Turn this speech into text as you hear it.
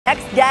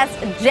next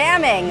guest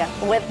jamming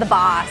with the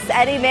boss.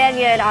 Eddie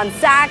Manion on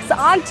sax,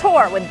 on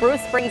tour with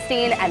Bruce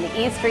Springsteen and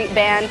the E Street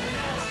Band.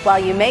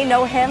 While you may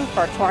know him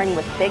for touring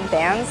with big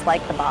bands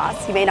like the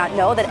boss, you may not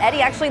know that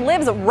Eddie actually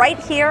lives right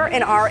here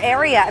in our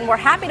area. And we're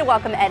happy to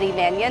welcome Eddie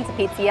Manion to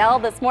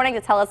PTL this morning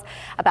to tell us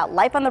about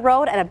life on the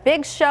road and a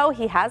big show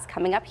he has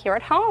coming up here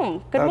at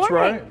home. Good morning.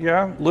 That's right,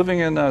 yeah. Living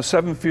in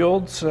Seven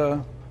Fields,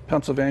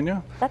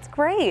 Pennsylvania. That's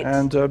great.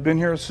 And been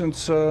here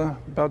since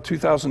about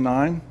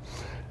 2009.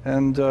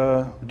 And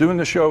doing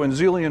the show in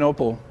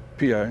Zelienople,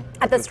 PA.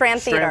 At the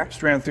Strand Theater.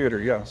 Strand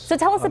Theater, yes. So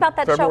tell us about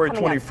that show coming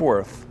February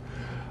 24th.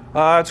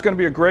 It's going to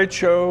be a great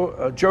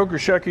show. Joe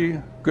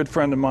Grishecki, good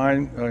friend of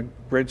mine, a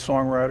great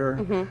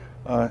songwriter.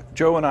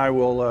 Joe and I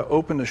will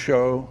open the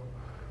show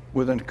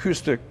with an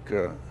acoustic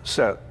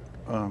set,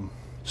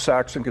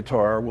 sax and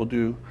guitar. We'll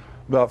do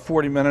about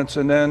 40 minutes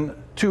and then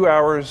 2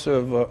 hours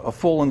of a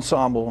full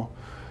ensemble.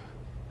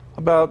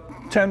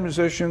 About 10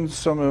 musicians,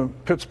 some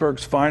of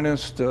Pittsburgh's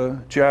finest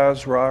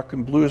jazz, rock,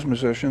 and blues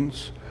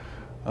musicians.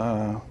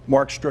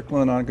 Mark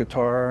Strickland on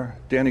guitar,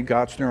 Danny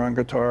Gotzner on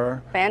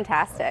guitar.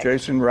 Fantastic.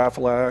 Jason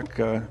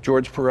Rafalak,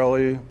 George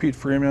Pirelli, Pete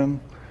Freeman,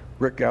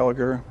 Rick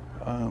Gallagher.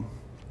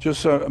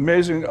 Just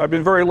amazing. I've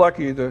been very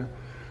lucky to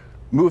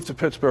move to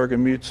Pittsburgh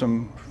and meet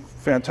some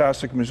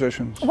fantastic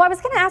musicians. Well, I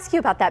was going to ask you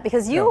about that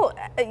because you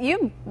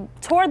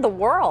toured the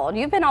world.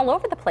 You've been all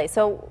over the place.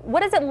 So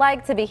what is it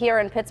like to be here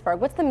in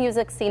Pittsburgh? What's the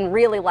music scene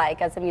really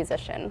like as a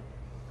musician?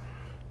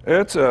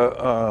 It's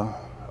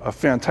a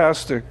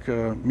fantastic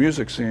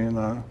music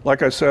scene.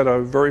 Like I said,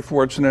 I'm very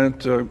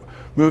fortunate.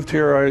 Moved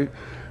here.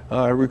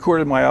 I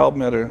recorded my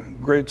album at a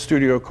great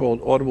studio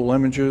called Audible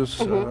Images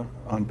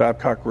on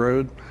Babcock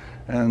Road,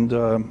 and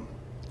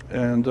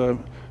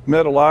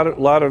met a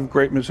lot of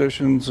great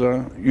musicians.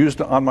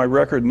 Used on my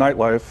record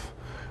Nightlife.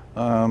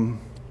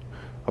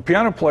 A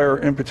piano player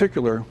in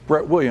particular,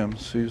 Brett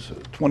Williams. He's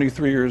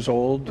 23 years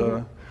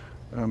old.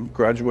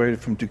 Graduated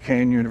from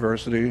Duquesne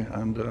University,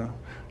 and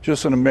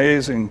just an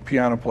amazing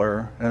piano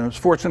player, and I was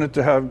fortunate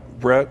to have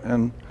Brett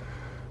and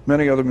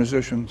many other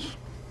musicians.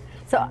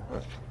 So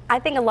I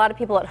think a lot of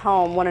people at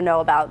home want to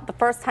know about the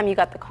first time you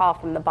got the call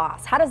from the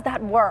boss. How does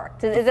that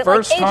work? Is it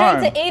like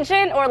agent to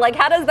agent, or like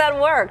how does that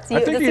work?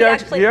 I think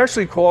he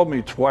actually called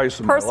me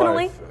twice in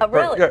personally? my life. Oh,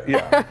 really?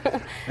 Yeah.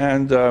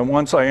 And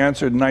once I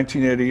answered in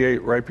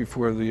 1988, right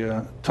before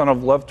the Ton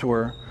of Love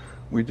tour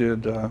we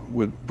did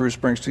with Bruce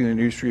Springsteen and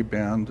E Street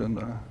Band, and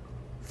the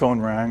phone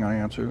rang, I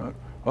answered.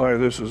 Oh,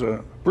 this is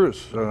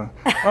Bruce. Oh,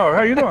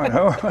 how you doing?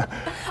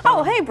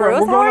 Oh, hey,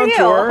 Bruce. We're how are going on you?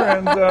 tour,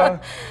 and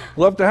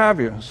love to have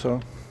you. So,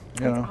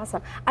 That's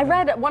awesome. I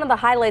read one of the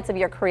highlights of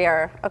your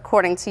career,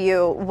 according to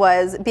you,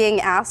 was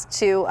being asked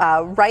to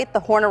write the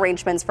horn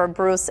arrangements for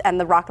Bruce and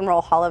the Rock and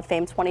Roll Hall of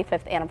Fame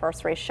 25th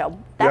anniversary show.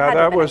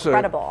 That was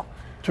incredible.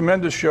 A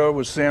tremendous show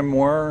with Sam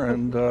Moore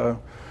and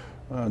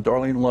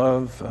Darlene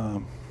Love,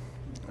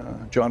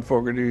 John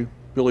Fogerty,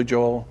 Billy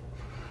Joel,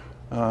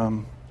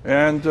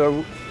 and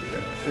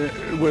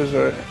it was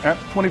a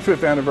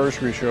 25th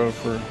anniversary show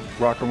for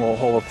Rock and Roll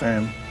Hall of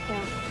Fame,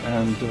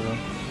 and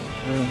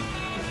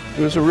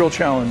it was a real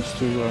challenge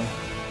to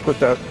put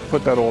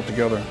that all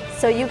together.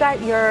 So you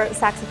got your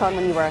saxophone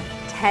when you were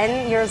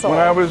 10 years old?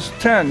 When I was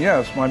 10,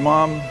 yes. My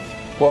mom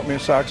bought me a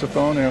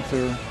saxophone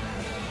after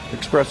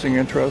expressing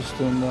interest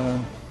in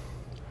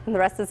and the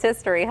rest is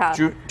history, huh?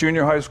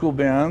 Junior high school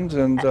band,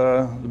 and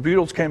the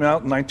Beatles came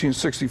out in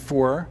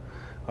 1964.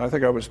 I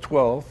think I was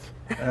 12,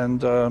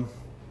 and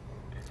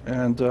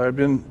I've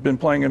been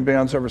playing in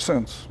bands ever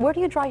since. Where do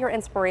you draw your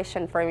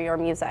inspiration for your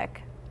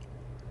music?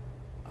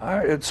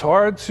 It's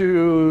hard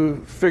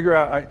to figure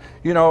out.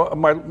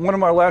 One of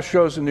my last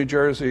shows in New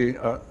Jersey,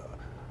 a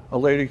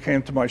lady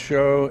came to my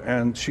show,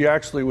 and she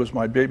actually was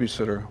my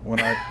babysitter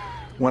when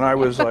I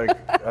was like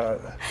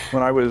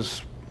when I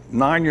was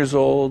 9 years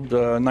old,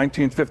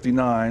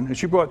 1959, and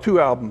she brought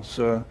 2 albums,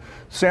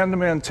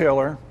 Sandeman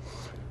Taylor,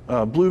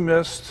 Blue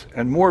Mist,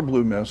 and More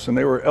Blue Mist, and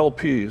they were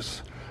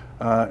LPs.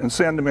 And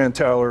Sandeman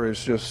Taylor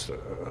is just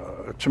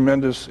a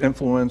tremendous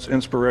influence,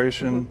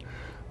 inspiration.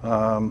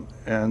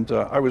 And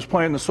I was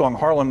playing the song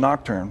Harlem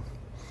Nocturne,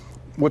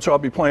 which I'll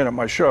be playing at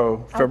my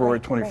show February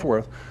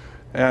 24th.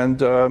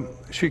 And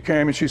she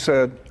came and she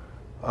said,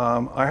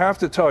 I have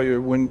to tell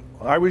you, when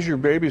I was your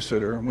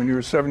babysitter, when you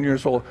were 7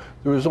 years old,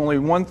 there was only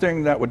one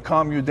thing that would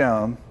calm you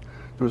down.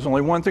 There was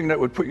only one thing that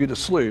would put you to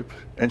sleep.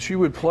 And she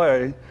would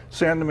play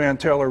Sandeman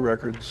Taylor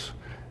records,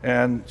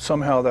 and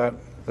somehow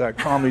that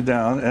calmed me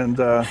down.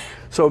 And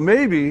so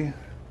maybe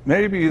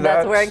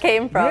that's where it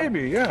came from.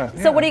 Maybe, yeah.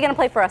 So what are you going to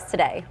play for us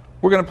today?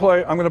 I'm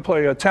going to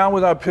play Town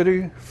Without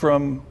Pity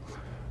from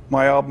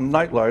my album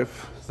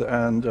Nightlife,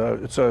 and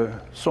it's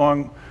a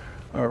song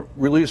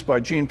released by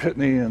Gene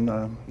Pitney in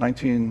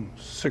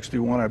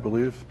 1961, I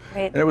believe.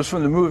 Right. And it was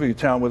from the movie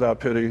Town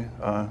Without Pity.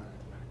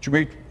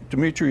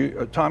 Dmitri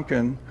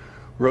Tomkin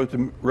wrote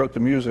the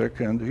music,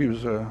 and he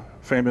was a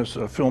famous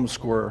film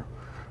score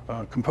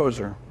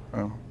composer.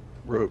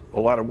 Wrote a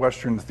lot of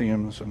Western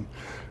themes,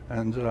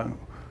 and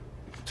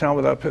Town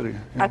Without Pity.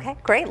 Yeah. Okay,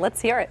 great. Let's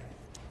hear it.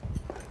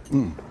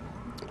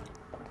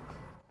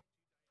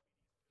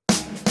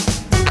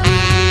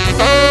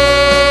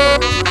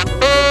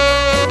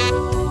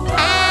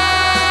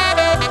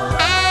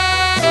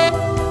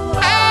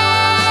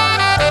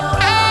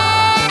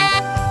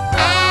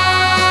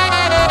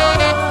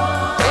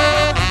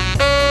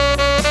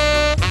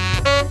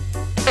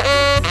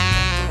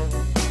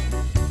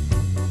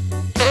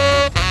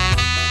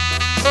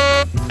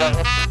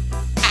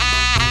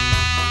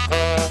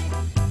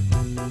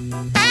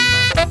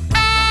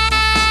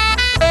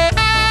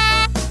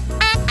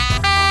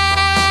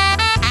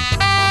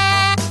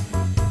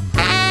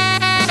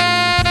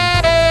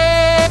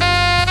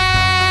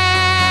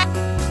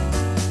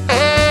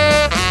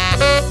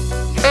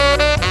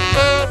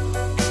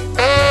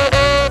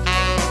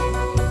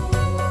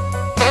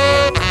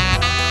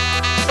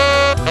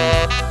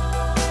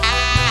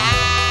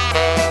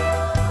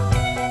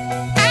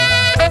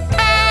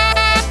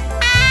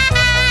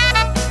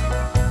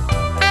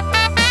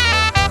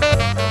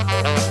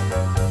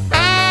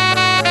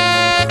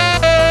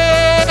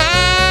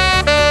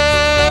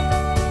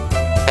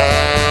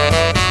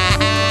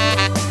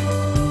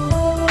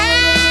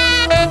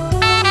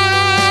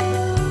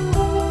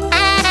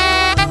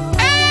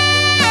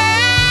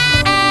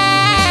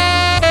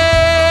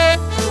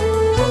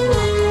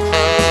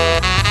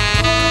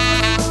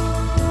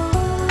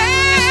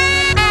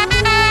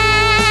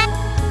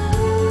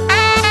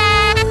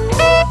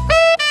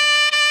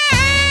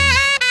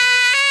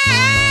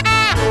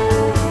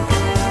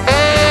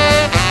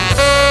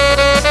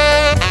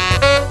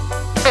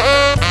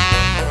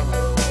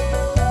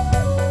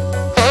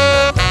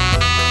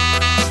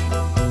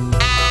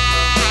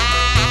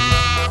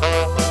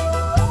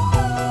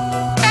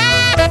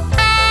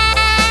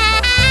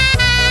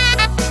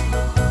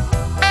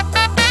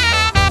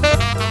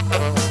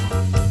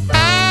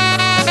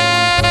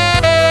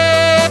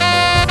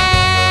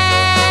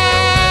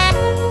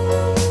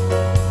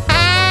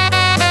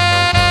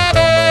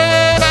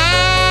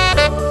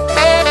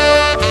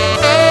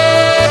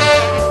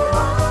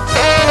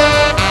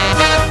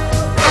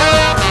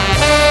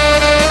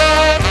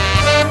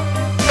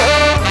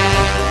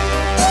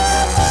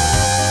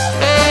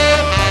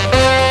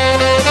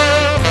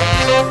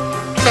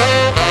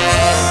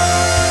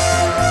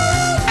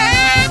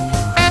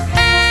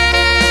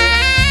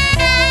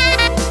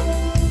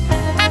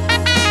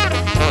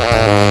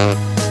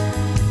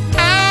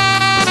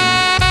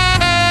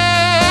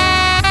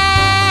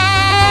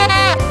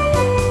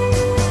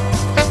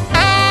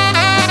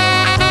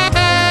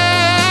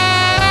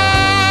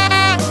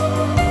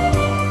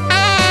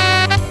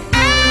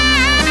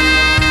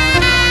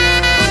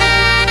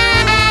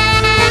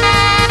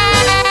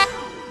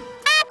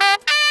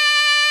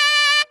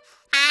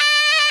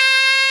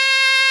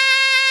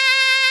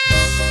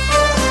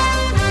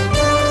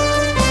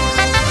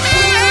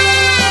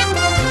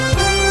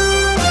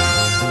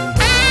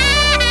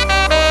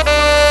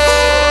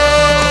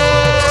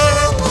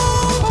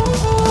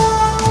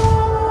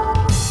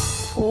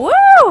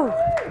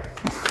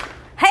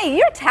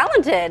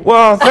 Manion.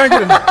 Well, thank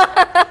you.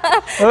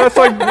 Well,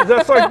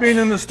 that's like being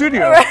in the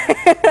studio.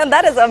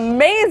 That is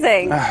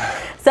amazing.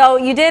 So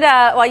you did,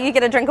 while you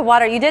get a drink of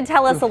water, you did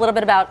tell us a little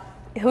bit about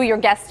who your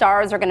guest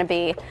stars are going to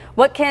be.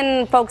 What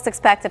can folks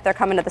expect if they're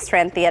coming to the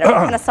Strand Theater? What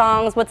kind of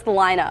songs? What's the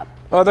lineup?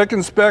 They can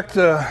expect.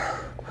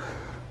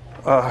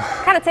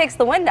 Kind of takes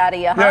the wind out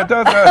of you, huh? Yeah, it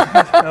does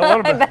a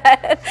little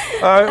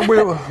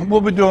bit.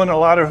 We'll be doing a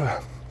lot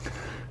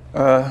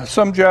of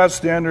some jazz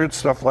standards,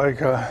 stuff like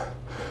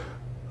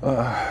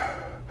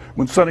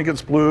When Sunny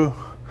Gets Blue.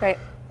 Great.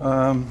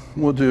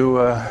 We'll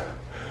do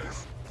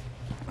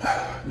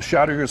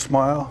Shatter Your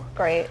Smile.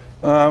 Great.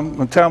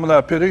 When Town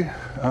Without Pity.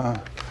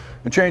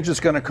 The Change Is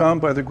Gonna Come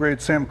by the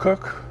great Sam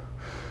Cooke.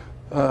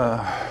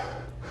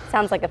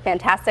 Sounds like a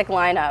fantastic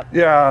lineup.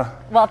 Yeah.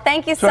 Well,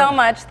 thank you so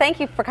much. Thank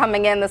you for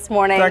coming in this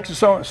morning. Thank you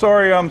so.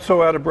 Sorry, I'm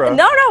so out of breath.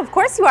 No, of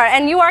course you are,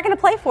 and you are going to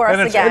play for us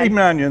and it's again. Eddie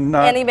Manion,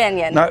 not Eddie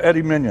Manion. Not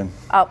Eddie Minion.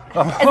 Oh, is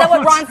that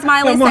what Ron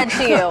Smiley said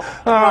to you?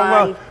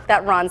 Ron,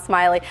 that Ron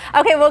Smiley.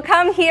 Okay, we'll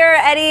come here,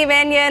 Eddie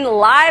Manion,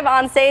 live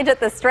on stage at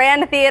the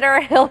Strand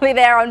Theater. He'll be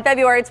there on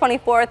February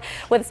 24th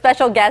with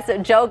special guests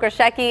Joe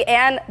Grishecki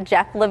and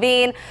Jeff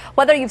Levine.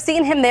 Whether you've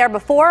seen him there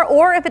before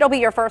or if it'll be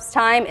your first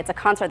time, it's a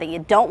concert that you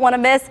don't want to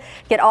miss.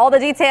 Get all the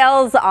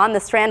details on the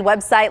Strand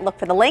website. Look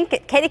for the link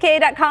at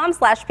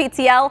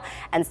kdka.com/PTL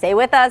and stay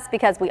with us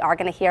because we are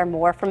going to hear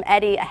more from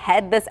Eddie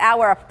ahead this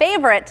hour. A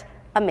favorite,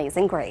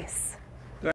 Amazing Grace.